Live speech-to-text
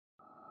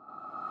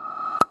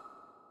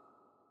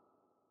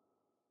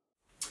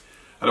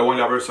Hello wine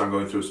lovers, I'm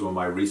going through some of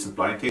my recent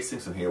blind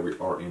tastings, and here we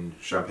are in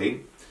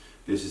Champagne.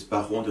 This is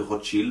Baron de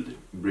Rothschild,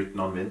 Brut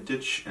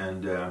non-vintage,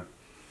 and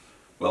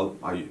well,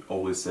 I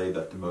always say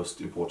that the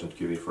most important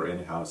cuvée for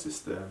any house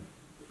is the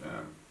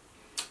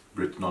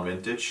Brut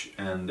non-vintage,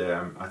 and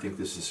I think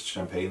this is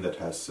Champagne that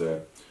has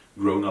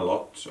grown a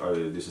lot.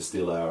 This is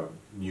still a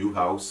new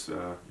house,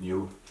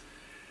 new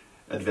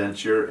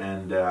adventure,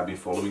 and I've been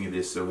following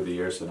this over the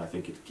years, and I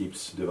think it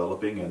keeps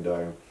developing,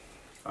 and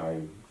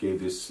I gave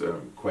this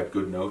quite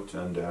good note,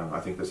 and I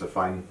think there's a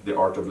fine, the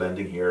art of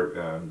blending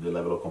here, the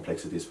level of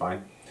complexity is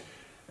fine.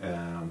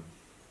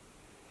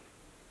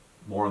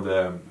 More on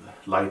the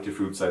lighter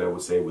fruit side, I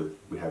would say,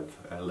 we have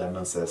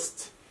lemon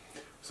zest,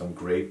 some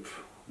grape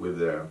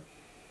with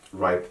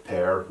ripe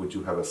pear. We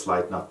do have a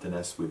slight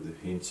nuttiness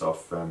with hints of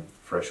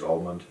fresh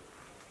almond.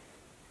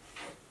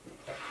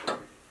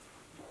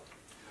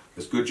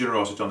 There's good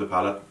generosity on the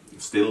palate,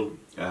 still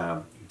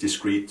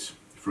discreet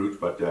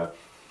fruit, but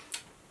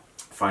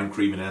fine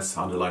creaminess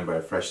underlined by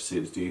a fresh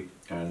acidity,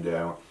 and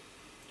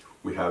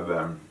we have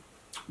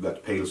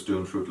that pale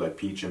stone fruit like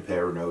peach and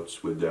pear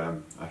notes with a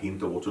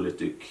hint of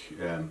autolytic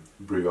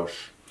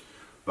brioche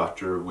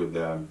butter with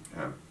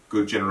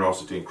good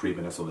generosity and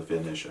creaminess on the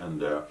finish,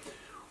 and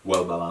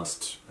well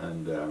balanced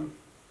and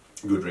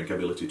good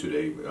drinkability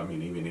today. I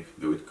mean, even if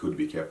though it could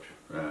be kept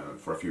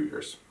for a few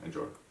years.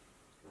 Enjoy.